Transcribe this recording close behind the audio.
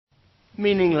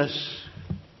Meaningless.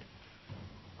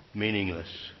 Meaningless,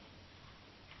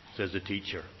 says the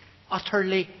teacher.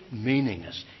 Utterly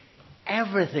meaningless.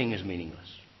 Everything is meaningless.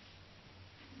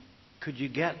 Could you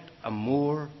get a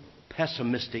more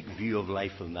pessimistic view of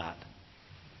life than that?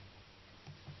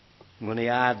 When he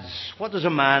adds, what does a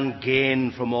man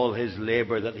gain from all his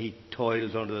labour that he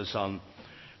toils under the sun?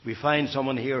 We find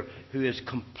someone here who is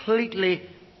completely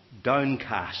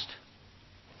downcast,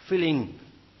 feeling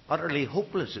utterly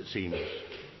hopeless, it seems.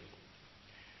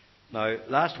 Now,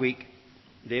 last week,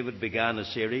 David began a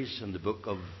series in the book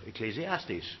of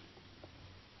Ecclesiastes.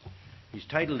 He's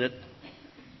titled it,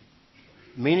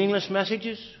 Meaningless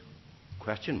Messages?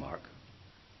 Question mark.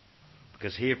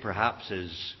 Because here perhaps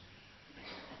is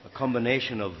a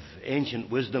combination of ancient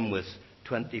wisdom with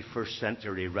 21st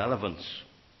century relevance.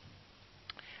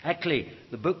 Actually,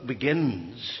 the book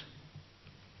begins...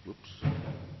 Whoops,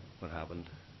 what happened?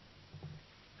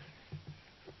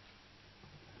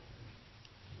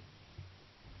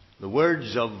 The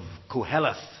words of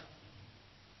Koheleth,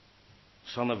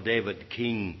 son of David,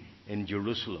 king in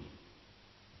Jerusalem.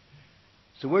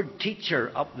 It's the word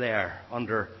teacher up there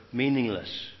under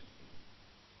meaningless.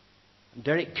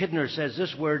 Derek Kidner says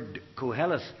this word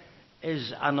Koheleth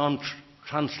is an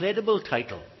untranslatable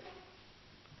title.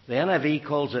 The NIV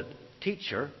calls it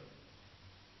teacher.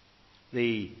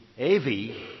 The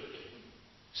AV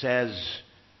says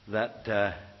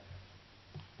that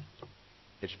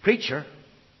it's preacher.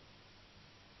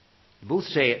 Both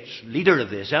say it's leader of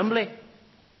the assembly.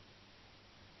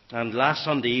 And last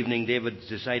Sunday evening, David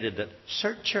decided that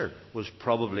searcher was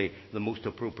probably the most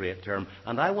appropriate term.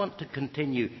 And I want to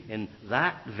continue in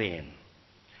that vein.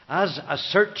 As a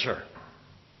searcher,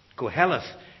 Koheleth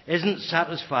isn't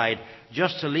satisfied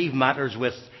just to leave matters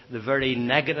with the very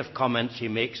negative comments he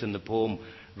makes in the poem,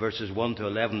 verses 1 to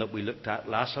 11, that we looked at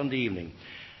last Sunday evening.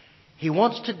 He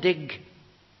wants to dig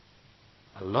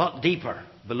a lot deeper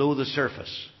below the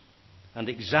surface and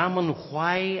examine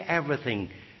why everything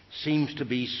seems to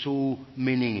be so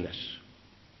meaningless.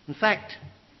 In fact,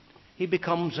 he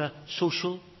becomes a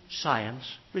social science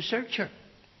researcher.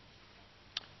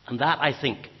 And that,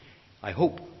 I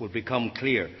hope, will become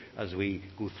clear as we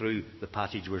go through the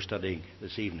passage we're studying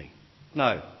this evening.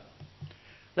 Now,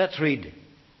 let's read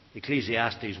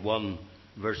Ecclesiastes 1,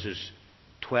 verses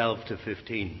 12 to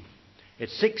 15.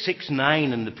 It's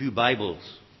 669 in the Pew Bibles.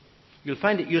 You'll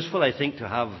find it useful, I think, to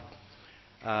have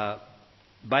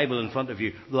Bible in front of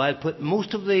you, though I'll put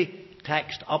most of the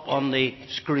text up on the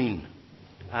screen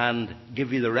and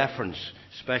give you the reference,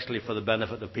 especially for the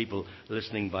benefit of people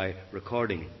listening by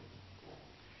recording.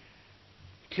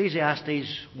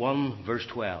 Ecclesiastes 1 verse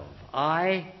 12.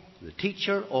 I, the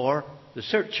teacher or the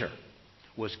searcher,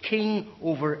 was king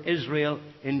over Israel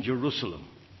in Jerusalem.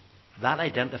 That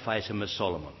identifies him as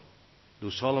Solomon.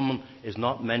 Though Solomon is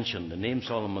not mentioned, the name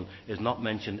Solomon is not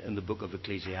mentioned in the book of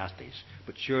Ecclesiastes.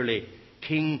 But surely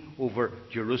king over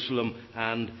Jerusalem,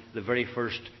 and the very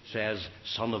first says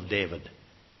son of David,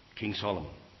 King Solomon.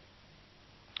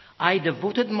 I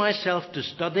devoted myself to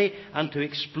study and to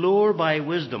explore by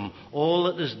wisdom all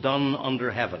that is done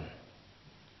under heaven.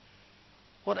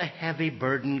 What a heavy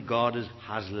burden God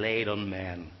has laid on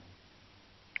men.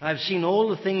 I've seen all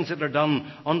the things that are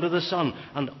done under the sun,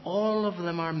 and all of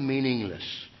them are meaningless,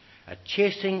 a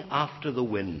chasing after the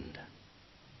wind.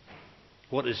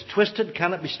 What is twisted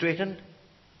cannot be straightened.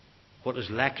 What is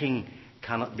lacking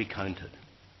cannot be counted.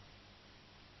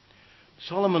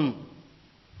 Solomon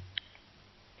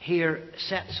here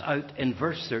sets out in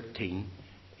verse 13,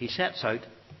 he sets out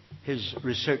his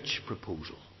research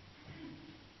proposal.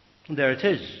 And there it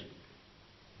is.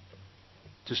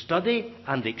 To study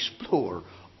and explore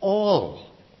all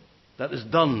that is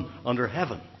done under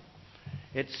heaven.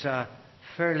 It's a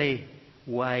fairly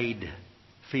wide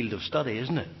field of study,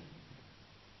 isn't it?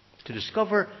 To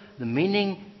discover the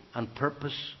meaning and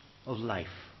purpose of life.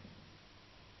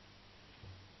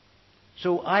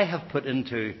 So I have put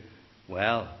into,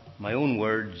 well, my own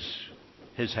words,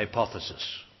 his hypothesis.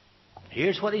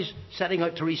 Here's what he's setting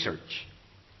out to research.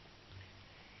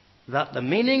 That the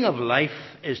meaning of life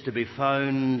is to be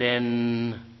found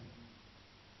in,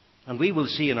 and we will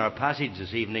see in our passage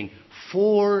this evening,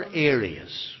 4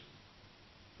 areas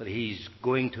that he's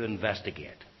going to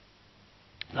investigate.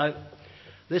 Now,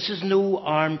 this is no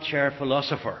armchair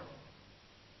philosopher.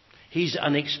 He's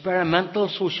an experimental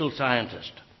social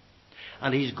scientist.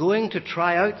 And he's going to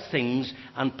try out things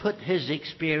and put his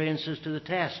experiences to the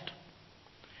test.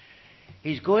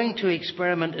 He's going to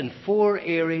experiment in 4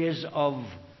 areas of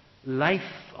life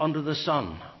under the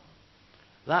sun.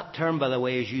 That term, by the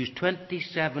way, is used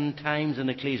 27 times in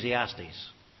Ecclesiastes.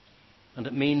 And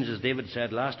it means, as David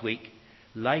said last week,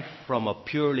 life from a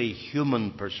purely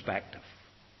human perspective,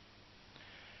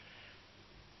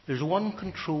 there's one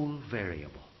control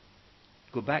variable.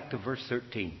 Go back to verse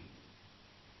 13.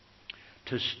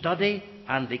 To study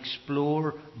and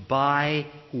explore by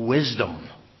wisdom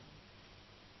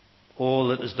all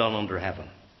that is done under heaven.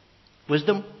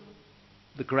 Wisdom,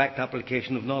 the correct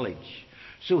application of knowledge.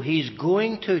 So he's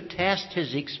going to test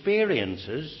his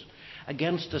experiences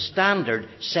against a standard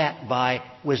set by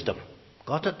wisdom.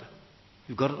 Got it?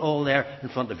 You've got it all there in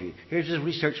front of you. Here's his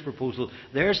research proposal.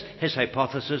 There's his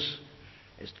hypothesis.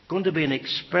 It's going to be an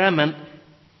experiment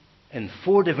in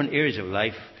 4 different areas of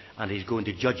life, and he's going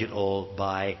to judge it all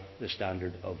by the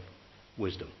standard of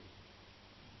wisdom.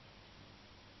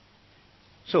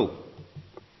 So,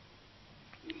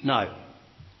 now,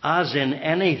 as in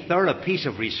any thorough piece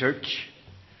of research,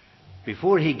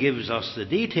 before he gives us the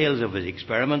details of his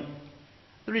experiment,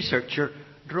 the researcher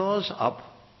draws up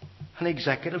an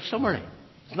executive summary.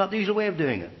 It's not the usual way of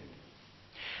doing it.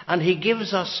 And he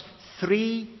gives us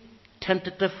 3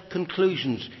 tentative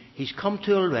conclusions he's come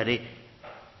to already.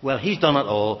 Well, he's done it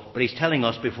all, but he's telling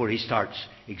us before he starts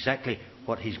exactly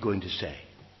what he's going to say.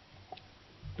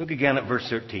 Look again at verse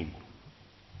 13.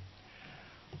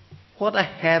 What a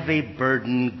heavy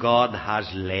burden God has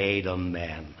laid on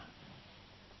men.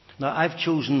 Now, I've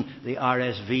chosen the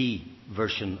RSV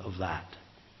version of that.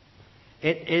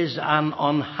 It is an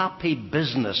unhappy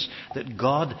business that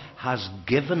God has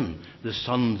given the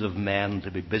sons of men to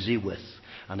be busy with.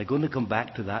 And I'm going to come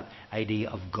back to that idea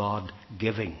of God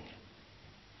giving.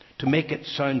 To make it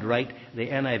sound right, the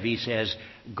NIV says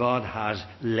God has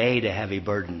laid a heavy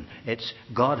burden. It's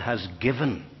God has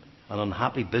given an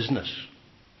unhappy business.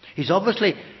 He's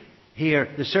obviously, here,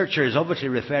 the searcher is obviously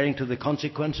referring to the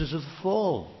consequences of the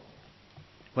fall.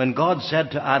 When God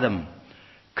said to Adam,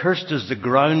 "Cursed is the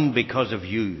ground because of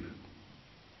you.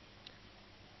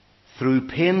 Through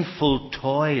painful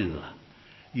toil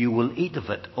you will eat of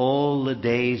it all the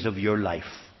days of your life."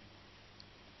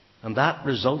 And that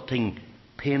resulting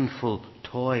painful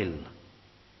toil,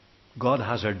 God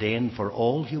has ordained for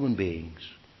all human beings.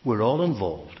 We're all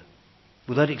involved,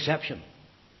 without exception.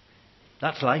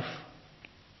 That's life.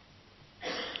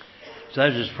 So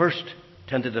that's his first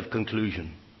tentative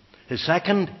conclusion. His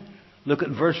second, look at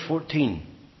verse 14.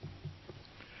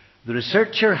 The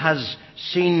researcher has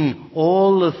seen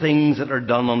all the things that are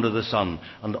done under the sun,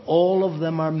 and all of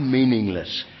them are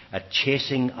meaningless at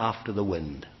chasing after the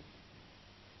wind.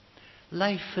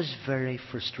 Life is very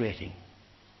frustrating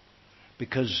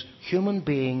because human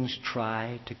beings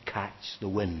try to catch the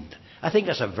wind. I think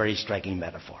that's a very striking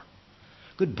metaphor.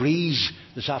 Good breeze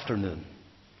this afternoon.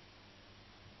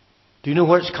 Do you know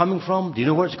where it's coming from? Do you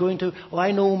know where it's going to? Oh,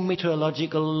 I know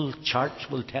meteorological charts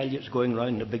will tell you it's going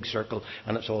round in a big circle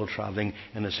and it's all travelling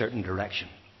in a certain direction.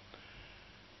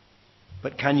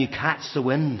 But can you catch the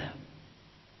wind?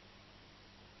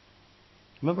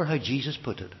 Remember how Jesus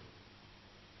put it?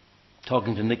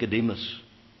 Talking to Nicodemus.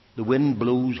 The wind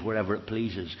blows wherever it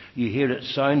pleases. You hear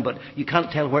its sound, but you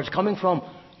can't tell where it's coming from.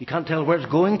 You can't tell where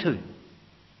it's going to.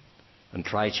 And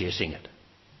try chasing it.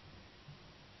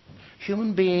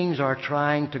 Human beings are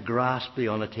trying to grasp the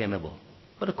unattainable.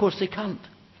 But of course they can't.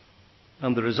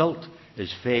 And the result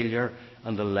is failure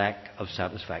and the lack of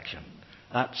satisfaction.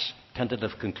 That's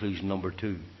tentative conclusion number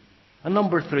 2. And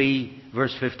number 3,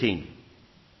 verse 15.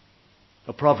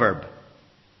 A proverb.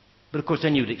 But of course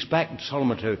then you'd expect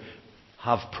Solomon to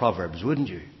have proverbs, wouldn't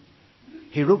you?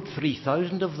 He wrote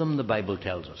 3,000 of them, the Bible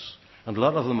tells us. And a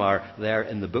lot of them are there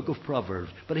in the book of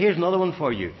Proverbs. But here's another one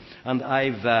for you. And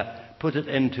I've put it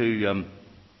into,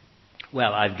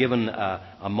 I've given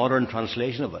a modern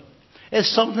translation of it. If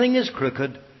something is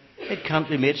crooked, it can't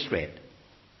be made straight.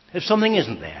 If something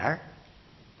isn't there,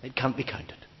 it can't be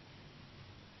counted.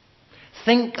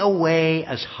 Think away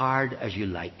as hard as you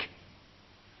like.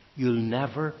 You'll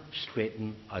never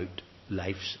straighten out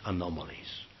life's anomalies.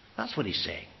 That's what he's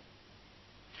saying.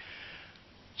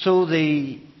 So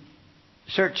the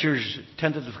searcher's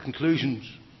tentative conclusions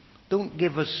don't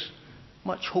give us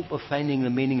much hope of finding the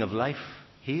meaning of life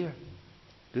here,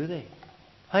 do they?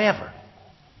 However,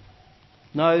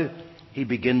 now he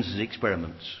begins his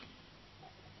experiments.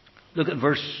 Look at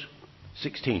verse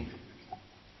 16.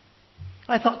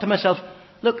 I thought to myself,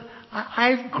 look,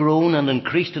 I've grown and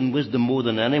increased in wisdom more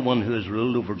than anyone who has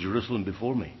ruled over Jerusalem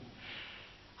before me.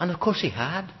 And of course he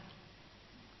had.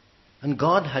 And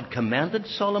God had commended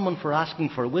Solomon for asking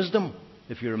for wisdom,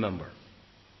 if you remember.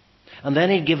 And then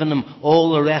he'd given him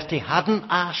all the rest he hadn't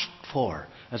asked for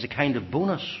as a kind of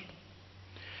bonus.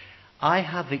 I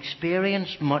have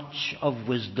experienced much of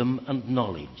wisdom and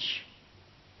knowledge.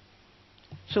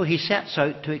 So he sets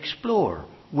out to explore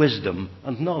wisdom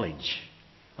and knowledge.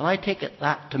 And I take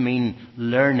that to mean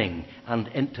learning and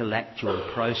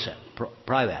intellectual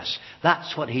prowess.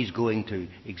 That's what he's going to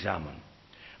examine.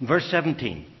 Verse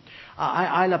 17.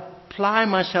 I'll apply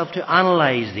myself to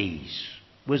analyze these,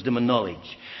 wisdom and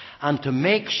knowledge, and to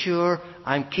make sure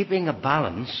I'm keeping a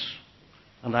balance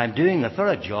and I'm doing a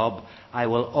thorough job. I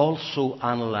will also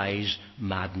analyze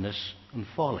madness and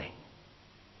folly.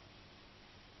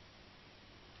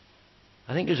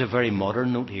 I think there's a very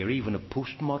modern note here, even a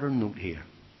postmodern note here.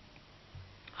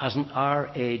 Hasn't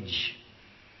our age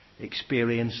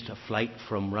experienced a flight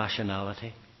from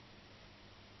rationality?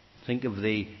 Think of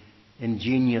the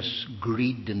ingenious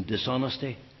greed and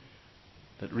dishonesty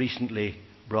that recently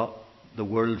brought the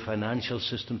world financial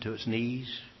system to its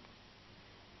knees.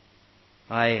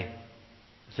 I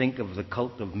think of the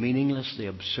cult of meaningless, the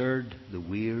absurd, the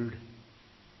weird,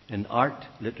 in art,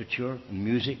 literature, and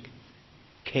music,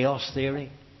 chaos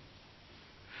theory.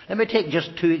 Let me take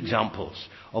just two examples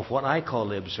of what I call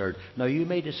the absurd. Now, you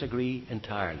may disagree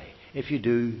entirely. If you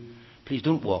do, please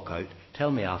don't walk out.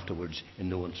 Tell me afterwards in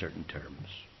no uncertain terms.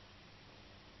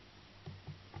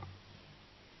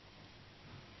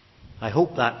 I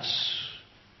hope that's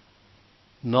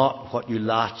not what you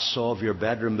last saw of your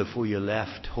bedroom before you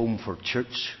left home for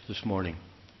church this morning.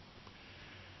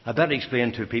 I better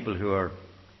explain to people who are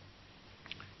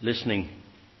listening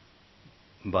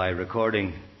by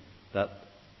recording that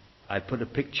I put a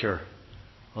picture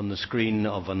on the screen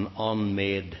of an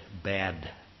unmade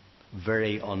bed,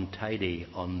 very untidy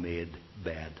unmade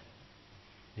bed.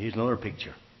 Here's another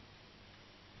picture.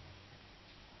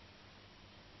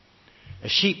 A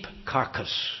sheep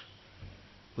carcass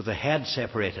with the head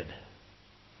separated,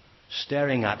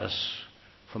 staring at us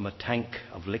from a tank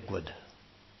of liquid.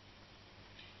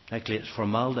 Actually, it's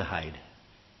formaldehyde.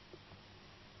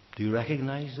 Do you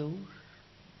recognize those?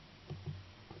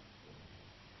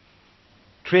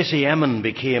 Tracy Emin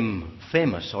became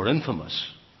famous or infamous,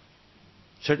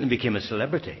 certainly became a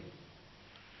celebrity,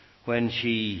 when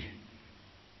she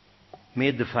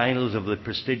made the finals of the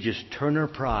prestigious Turner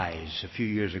Prize a few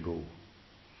years ago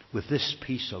with this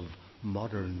piece of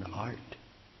modern art.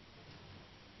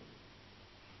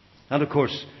 And of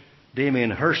course,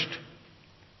 Damien Hirst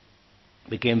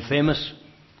became famous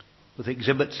with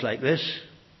exhibits like this,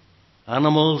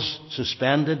 animals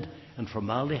suspended in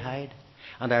formaldehyde.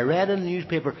 And I read in the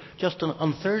newspaper just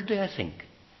on Thursday, I think,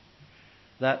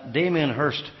 that Damien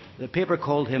Hirst, the paper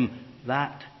called him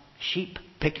that sheep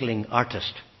pickling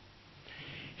artist.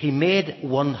 He made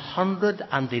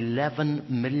 £111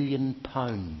 million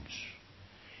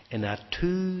in a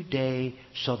 2-day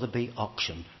Sotheby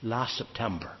auction last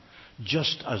September,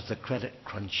 just as the credit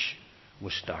crunch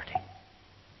was starting.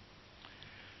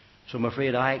 So I'm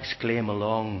afraid I exclaim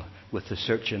along with the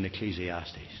searcher in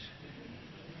Ecclesiastes.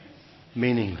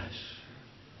 Meaningless.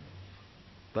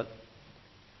 But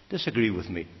disagree with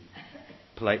me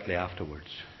politely afterwards.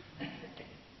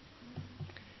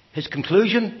 His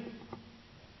conclusion?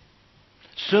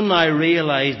 Soon I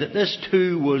realized that this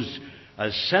too was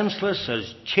as senseless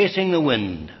as chasing the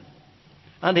wind.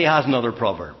 And he has another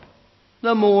proverb.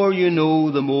 The more you know,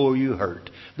 the more you hurt.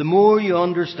 The more you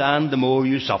understand, the more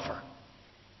you suffer.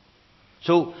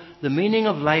 So, the meaning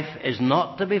of life is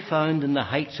not to be found in the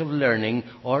heights of learning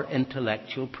or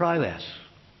intellectual prowess.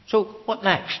 So, what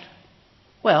next?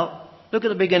 Well, look at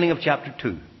the beginning of chapter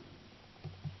 2.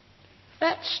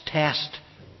 Let's test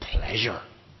pleasure.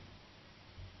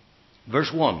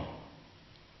 Verse 1.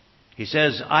 He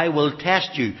says, I will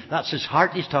test you. That's his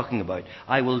heart he's talking about.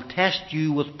 I will test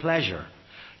you with pleasure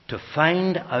to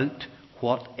find out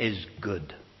what is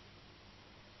good.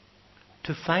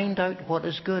 To find out what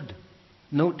is good.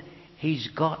 Note, he's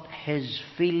got his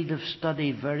field of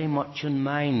study very much in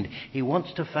mind. He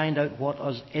wants to find out what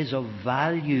is of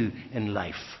value in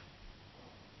life.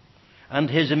 And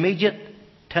his immediate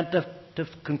tentative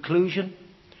conclusion,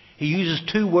 he uses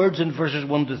two words in verses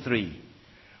 1 to 3.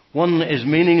 One is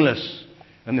meaningless,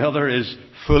 and the other is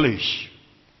foolish.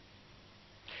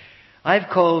 I've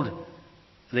called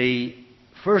the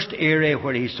first area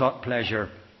where he sought pleasure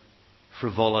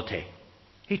frivolity.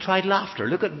 He tried laughter.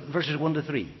 Look at verses 1 to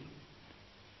 3.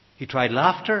 He tried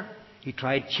laughter. He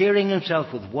tried cheering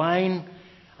himself with wine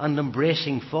and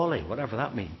embracing folly, whatever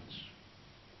that means.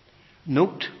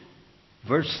 Note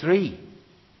verse 3.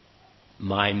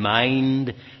 My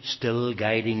mind still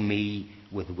guiding me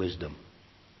with wisdom.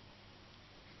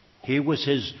 Here was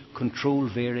his control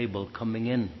variable coming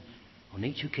in on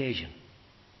each occasion.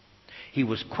 He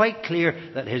was quite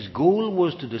clear that his goal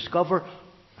was to discover,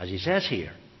 as he says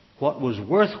here, what was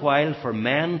worthwhile for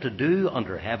men to do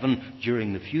under heaven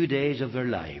during the few days of their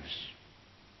lives.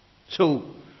 So,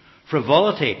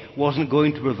 Frivolity wasn't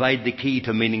going to provide the key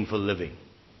to meaningful living.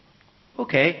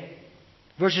 Okay,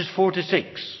 verses 4 to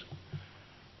 6.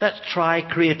 Let's try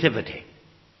creativity.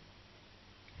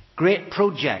 Great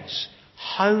projects,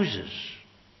 houses.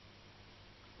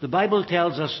 The Bible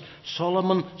tells us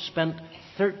Solomon spent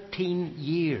 13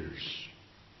 years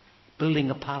building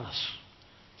a palace.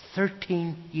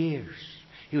 13 years.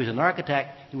 He was an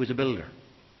architect, he was a builder.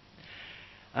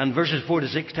 And verses 4 to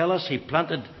 6 tell us he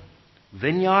planted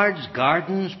vineyards,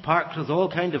 gardens, parks with all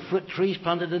kinds of fruit trees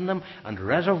planted in them, and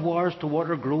reservoirs to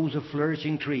water groves of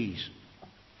flourishing trees.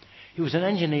 He was an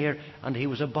engineer and he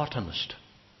was a botanist.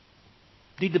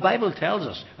 Indeed, the Bible tells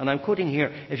us, and I'm quoting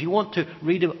here, if you want to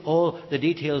read all the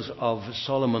details of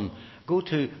Solomon, go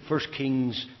to 1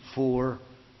 Kings 4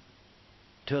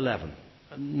 to 11.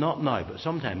 Not now, but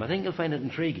sometime. I think you'll find it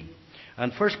intriguing.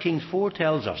 And 1 Kings 4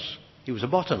 tells us he was a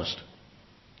botanist.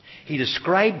 He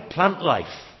described plant life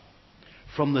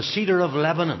from the cedar of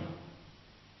Lebanon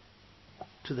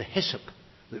to the hyssop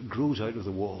that grows out of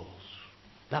the walls.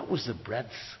 That was the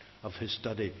breadth of his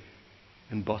study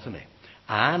in botany.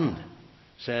 And,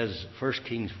 says 1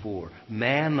 Kings 4,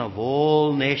 men of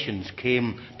all nations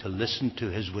came to listen to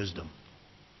his wisdom.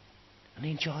 And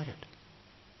he enjoyed it.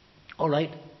 All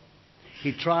right.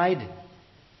 He tried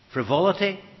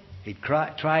frivolity. He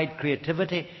tried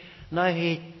creativity. Now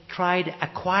he tried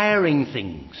acquiring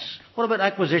things. What about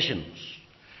acquisitions?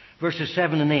 Verses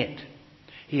 7 and 8.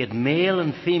 He had male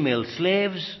and female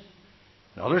slaves,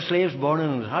 and other slaves born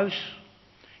in his house.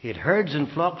 He had herds and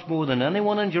flocks more than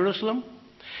anyone in Jerusalem.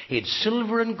 He had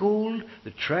silver and gold,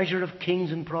 the treasure of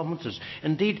kings and provinces.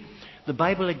 Indeed, the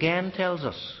Bible again tells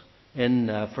us in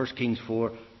 1 Kings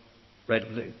 4, right,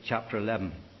 chapter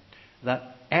 11,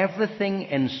 that everything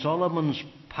in Solomon's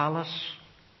palace,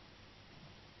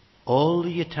 all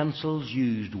the utensils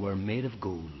used were made of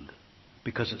gold,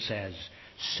 because it says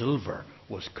silver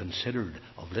was considered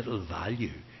of little value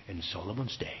in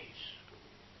Solomon's days.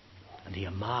 And he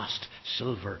amassed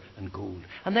silver and gold.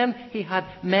 And then he had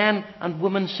men and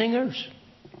women singers.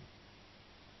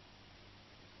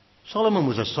 Solomon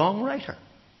was a songwriter.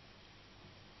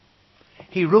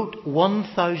 He wrote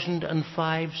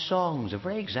 1,005 songs, a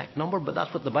very exact number, but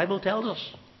that's what the Bible tells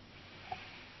us.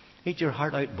 Eat your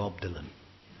heart out, Bob Dylan.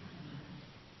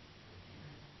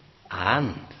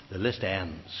 And the list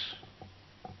ends.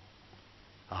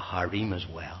 A harem as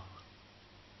well.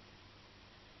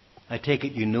 I take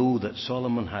it you know that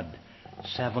Solomon had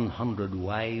 700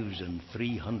 wives and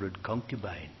 300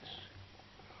 concubines.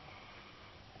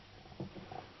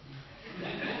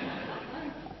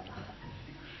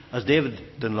 As David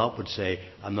Dunlop would say,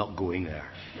 I'm not going there.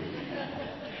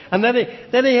 And then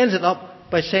he ends it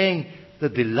up by saying, the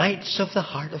delights of the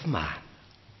heart of man.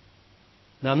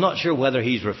 Now, I'm not sure whether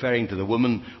he's referring to the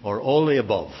woman or all the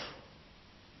above.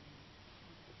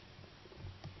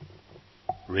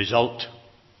 Result.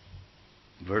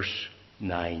 Verse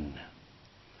 9.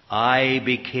 I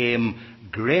became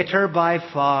greater by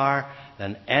far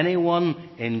than anyone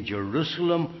in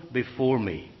Jerusalem before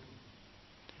me.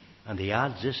 And he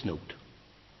adds this note.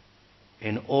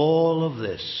 In all of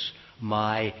this,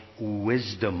 my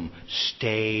wisdom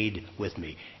stayed with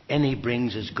me. And he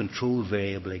brings his control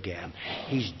variable again.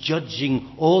 He's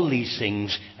judging all these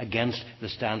things against the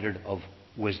standard of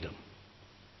wisdom.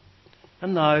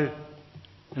 And now,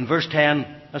 in verse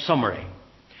 10, a summary.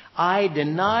 I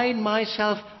denied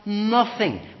myself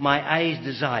nothing my eyes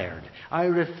desired. I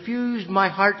refused my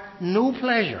heart no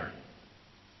pleasure.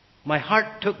 My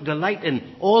heart took delight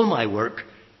in all my work,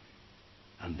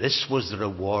 and this was the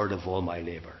reward of all my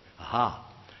labour.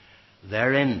 Aha!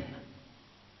 Therein,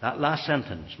 that last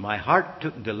sentence, my heart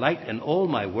took delight in all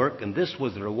my work, and this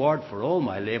was the reward for all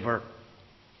my labour.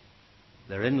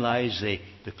 Therein lies the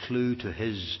clue to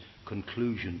his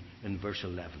conclusion in verse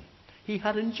 11. He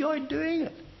had enjoyed doing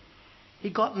it. He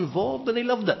got involved and he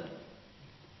loved it.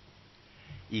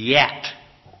 Yet,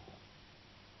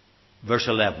 verse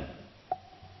 11.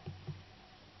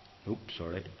 Oops,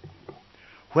 sorry.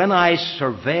 When I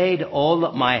surveyed all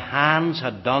that my hands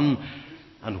had done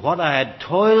and what I had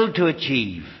toiled to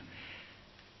achieve,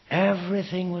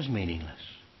 everything was meaningless.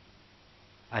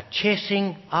 A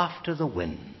chasing after the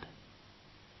wind.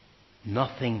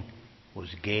 Nothing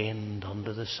was gained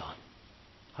under the sun.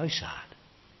 How sad.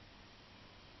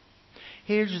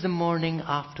 Here's the morning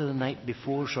after the night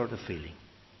before sort of feeling.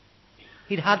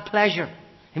 He'd had pleasure.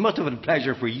 He must have had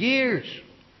pleasure for years.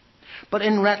 But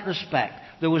in retrospect,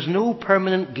 there was no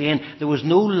permanent gain. There was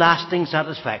no lasting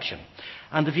satisfaction.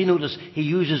 And if you notice, he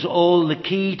uses all the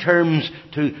key terms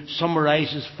to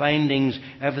summarize his findings.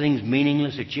 Everything's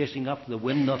meaningless, a chasing after the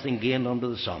wind, nothing gained under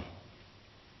the sun.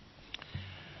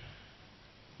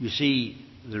 You see,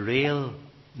 the real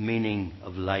meaning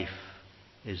of life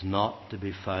is not to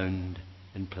be found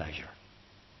in pleasure.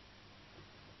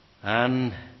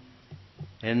 And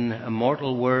in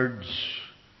immortal words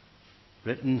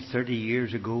written 30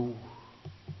 years ago,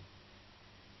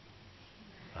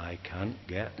 I can't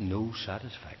get no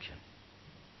satisfaction.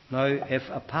 Now, if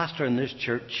a pastor in this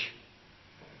church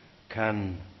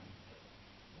can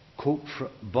quote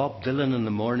Bob Dylan in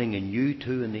the morning and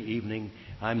U2 in the evening,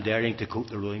 I'm daring to quote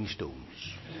the Rolling Stones.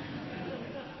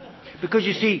 Because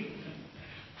you see,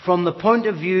 from the point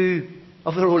of view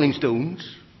of the Rolling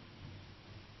Stones,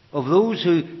 of those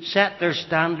who set their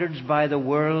standards by the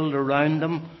world around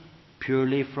them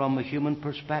purely from a human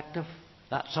perspective,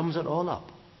 that sums it all up.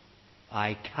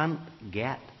 I can't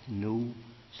get no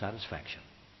satisfaction.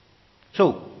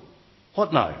 So,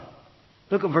 what now?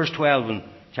 Look at verse 12 in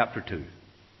chapter 2.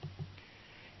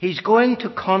 He's going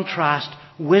to contrast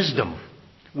wisdom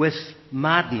with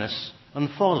madness and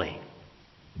folly.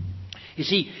 You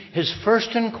see, his first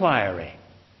inquiry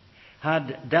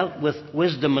had dealt with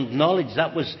wisdom and knowledge.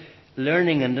 That was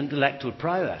learning and intellectual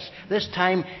prowess. This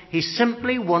time, he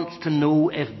simply wants to know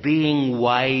if being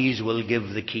wise will give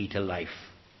the key to life.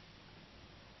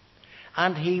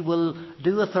 And he will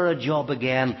do a thorough job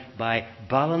again by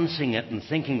balancing it and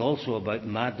thinking also about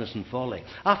madness and folly.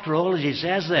 After all, as he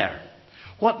says there,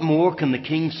 what more can the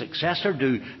king's successor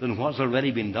do than what's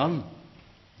already been done?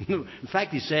 In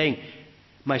fact, he's saying,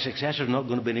 my successor's not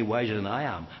going to be any wiser than I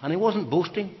am. And he wasn't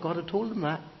boasting. God had told him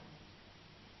that.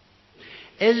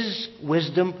 Is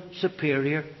wisdom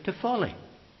superior to folly?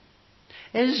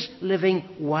 Is living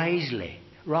wisely,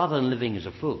 rather than living as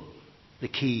a fool, the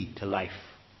key to life?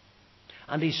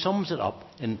 And he sums it up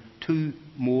in 2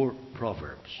 more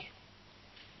proverbs.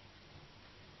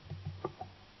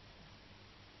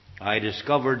 I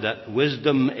discovered that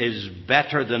wisdom is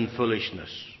better than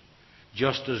foolishness,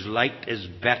 just as light is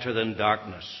better than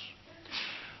darkness.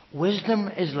 Wisdom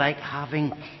is like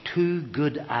having 2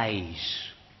 good eyes.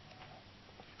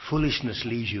 Foolishness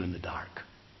leaves you in the dark.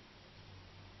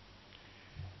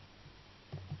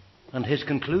 And his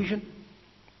conclusion?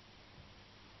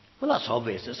 Well, that's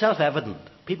obvious. It's self-evident.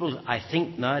 People, I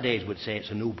think, nowadays would say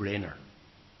it's a no-brainer.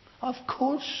 Of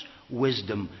course,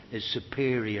 wisdom is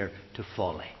superior to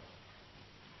folly.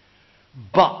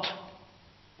 But,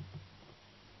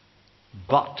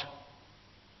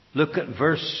 look at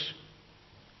verse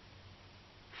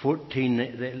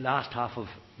 14, the last half of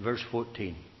verse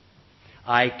 14.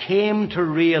 I came to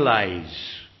realize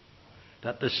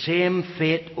that the same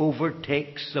fate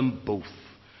overtakes them both.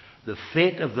 The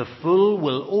fate of the fool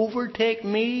will overtake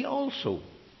me also,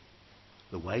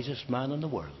 the wisest man in the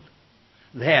world.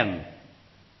 Then,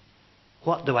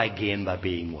 what do I gain by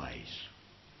being wise?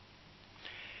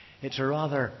 It's a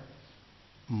rather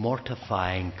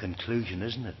mortifying conclusion,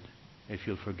 isn't it? If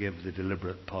you'll forgive the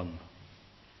deliberate pun.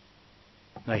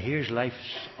 Now here's life's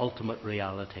ultimate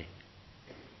reality.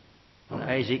 And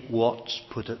Isaac Watts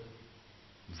put it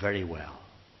very well.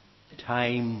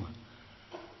 Time,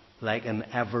 like an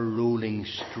ever-rolling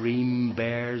stream,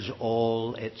 bears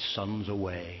all its sons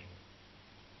away.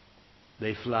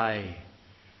 They fly,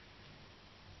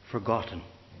 forgotten,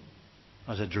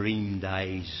 as a dream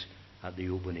dies at the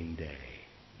opening day.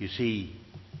 You see,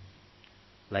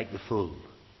 like the fool,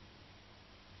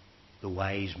 the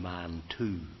wise man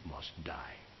too must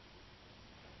die.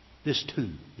 This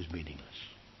too is meaningless.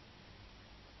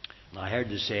 And I heard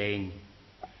the saying,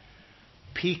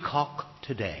 peacock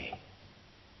today,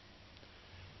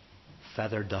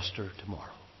 feather duster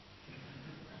tomorrow.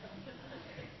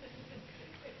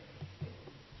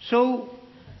 So,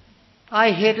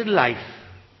 I hated life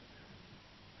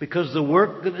because the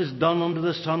work that is done under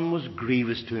the sun was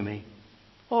grievous to me.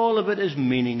 All of it is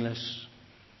meaningless.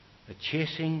 A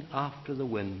chasing after the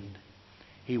wind.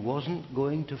 He wasn't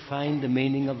going to find the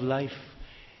meaning of life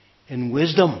in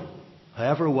wisdom,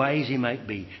 however wise he might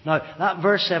be. Now, that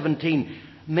verse 17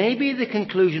 may be the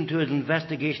conclusion to his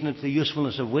investigation into the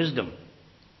usefulness of wisdom.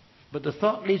 But the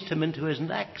thought leads him into his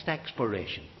next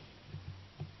exploration.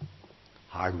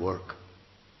 Hard work.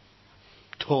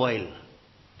 Toil.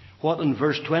 What in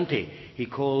verse 20 he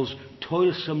calls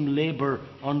toilsome labour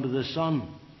under the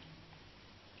sun.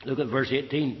 Look at verse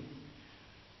 18.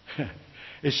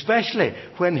 Especially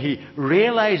when he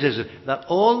realizes that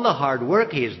all the hard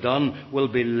work he has done will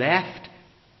be left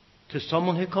to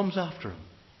someone who comes after him.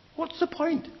 What's the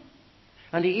point?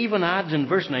 And he even adds in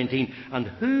verse 19, and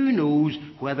who knows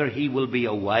whether he will be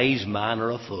a wise man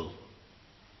or a fool?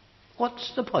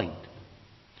 What's the point?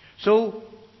 So,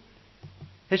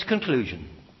 his conclusion.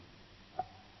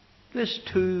 This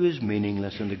too is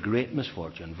meaningless and a great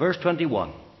misfortune. Verse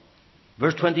 21.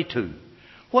 Verse 22.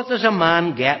 What does a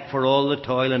man get for all the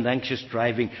toil and anxious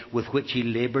striving with which he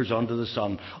labours under the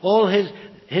sun? All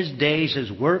his days,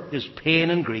 his work is pain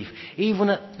and grief. Even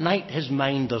at night his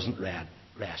mind doesn't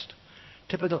rest.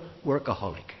 Typical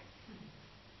workaholic.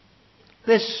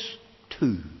 This,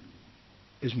 too,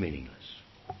 is meaningless.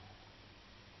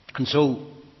 And so,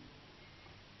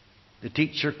 the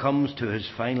teacher comes to his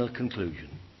final conclusion.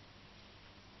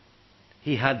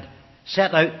 He had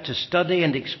set out to study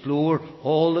and explore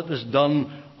all that was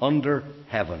done under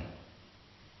heaven.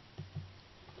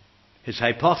 His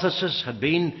hypothesis had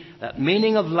been that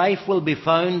meaning of life will be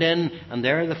found in, and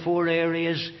there are the 4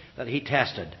 areas that he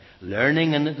tested.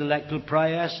 Learning and intellectual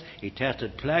prowess. He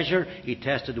tested pleasure. He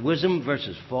tested wisdom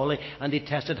versus folly. And he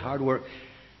tested hard work.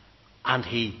 And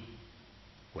he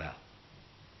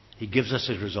gives us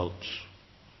his results.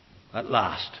 At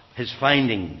last, his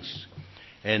findings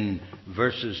in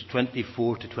verses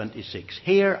 24 to 26.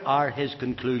 Here are his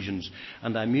conclusions.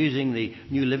 And I'm using the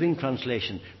New Living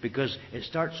Translation because it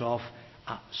starts off,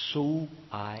 so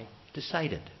I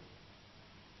decided.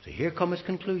 So here come his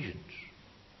conclusions.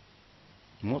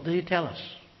 And what did he tell us?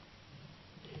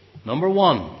 Number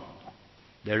 1,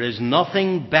 there is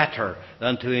nothing better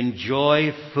than to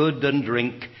enjoy food and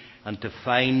drink and to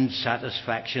find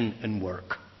satisfaction in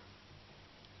work.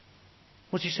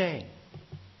 What's he saying?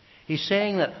 He's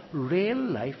saying that real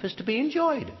life is to be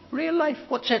enjoyed. Real life,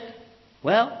 what's it?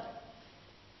 Well,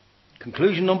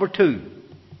 conclusion number 2.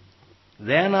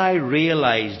 Then I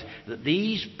realized that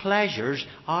these pleasures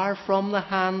are from the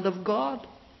hand of God.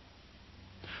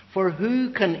 For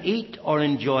who can eat or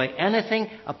enjoy anything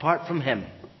apart from Him?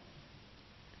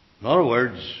 In other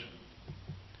words,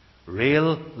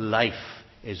 real life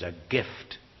is a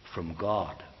gift from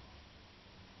God.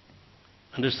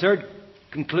 And his third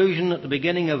conclusion at the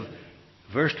beginning of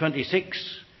verse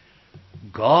 26,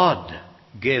 God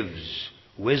gives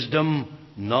wisdom,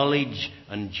 knowledge,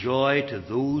 and joy to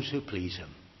those who please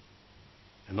Him.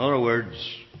 In other words,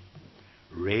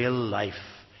 real life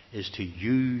is to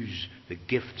use the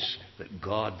gifts that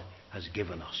God has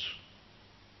given us.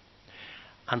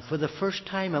 And for the first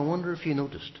time, I wonder if you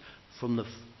noticed,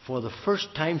 for the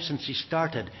first time since he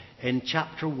started in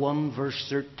chapter 1, verse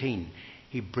 13,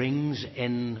 he brings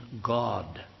in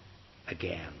God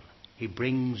again. He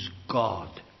brings God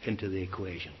into the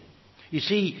equation. You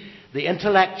see, the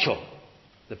intellectual,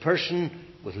 the person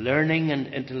with learning and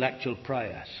intellectual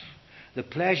prowess, the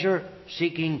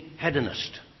pleasure-seeking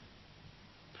hedonist,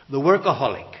 the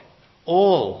workaholic,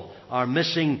 all are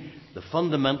missing the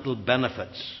fundamental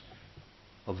benefits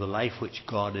of the life which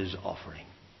God is offering.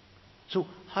 So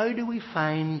how do we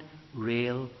find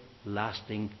real,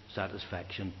 lasting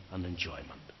satisfaction and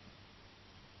enjoyment?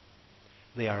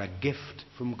 They are a gift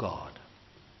from God.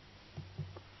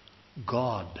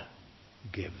 God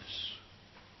gives.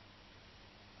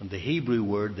 And the Hebrew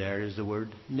word there is the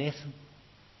word Nathan.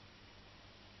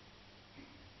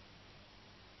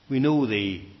 We know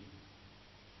the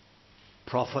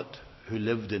prophet who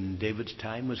lived in David's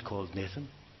time was called Nathan.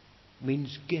 It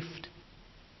means gift.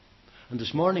 And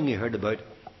this morning we heard about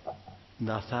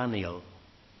Nathaniel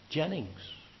Jennings.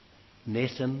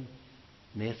 Nathaniel,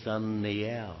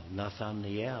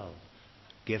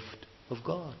 gift of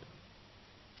God.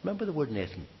 Remember the word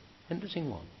Nathan? Interesting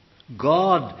one.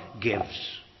 God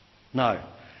gives. Now,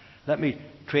 let me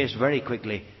trace very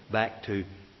quickly back to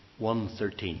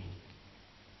 1:13.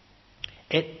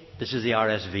 This is the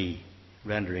RSV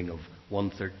rendering of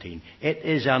 1:13. It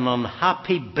is an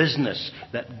unhappy business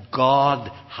that God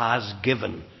has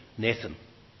given Nathan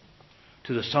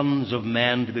to the sons of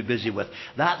men to be busy with.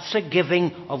 That's a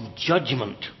giving of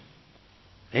judgment.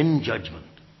 In judgment.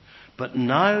 But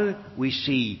now we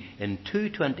see in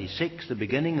 2:26, the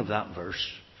beginning of that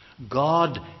verse,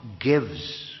 God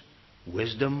gives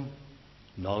wisdom,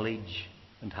 knowledge,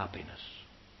 and happiness.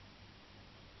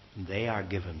 And they are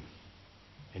given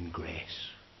in grace.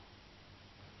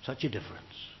 Such a difference.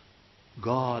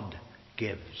 God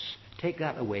gives. Take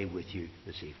that away with you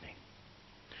this evening.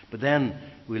 But then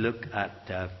we look at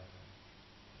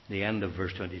the end of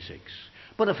verse 26.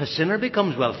 But if a sinner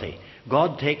becomes wealthy,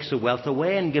 God takes the wealth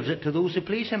away and gives it to those who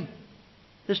please Him.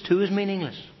 This too is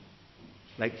meaningless.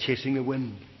 Like chasing the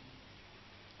wind.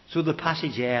 So the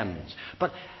passage ends.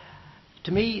 But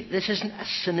to me, this isn't a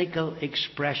cynical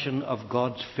expression of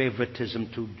God's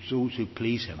favoritism to those who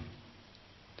please Him,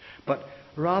 but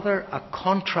rather a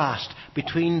contrast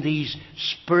between these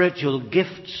spiritual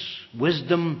gifts,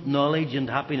 wisdom, knowledge, and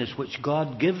happiness, which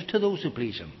God gives to those who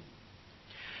please Him,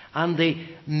 and the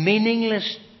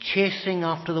meaningless chasing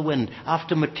after the wind,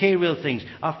 after material things,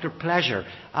 after pleasure,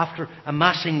 after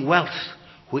amassing wealth,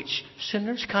 which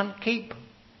sinners can't keep.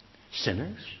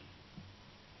 Sinners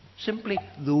Simply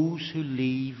those who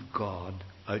leave God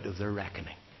out of their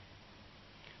reckoning.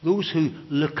 Those who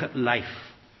look at life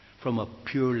from a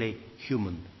purely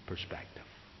human perspective.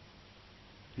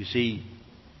 You see,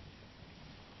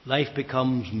 life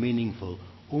becomes meaningful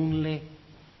only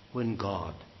when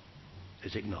God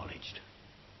is acknowledged.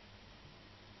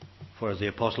 For as the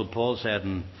Apostle Paul said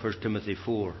in 1 Timothy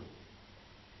 4,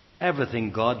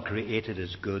 everything God created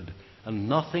is good, and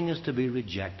nothing is to be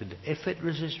rejected if it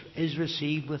is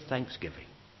received with thanksgiving,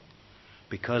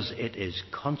 because it is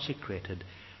consecrated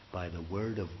by the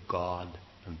word of God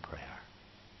and prayer.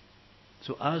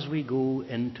 So as we go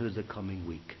into the coming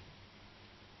week,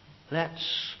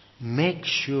 let's make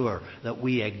sure that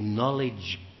we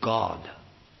acknowledge God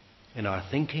in our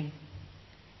thinking,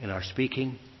 in our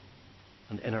speaking,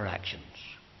 and in our actions.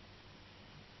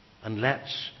 And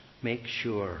let's make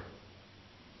sure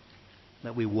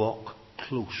that we walk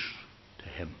close to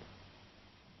Him.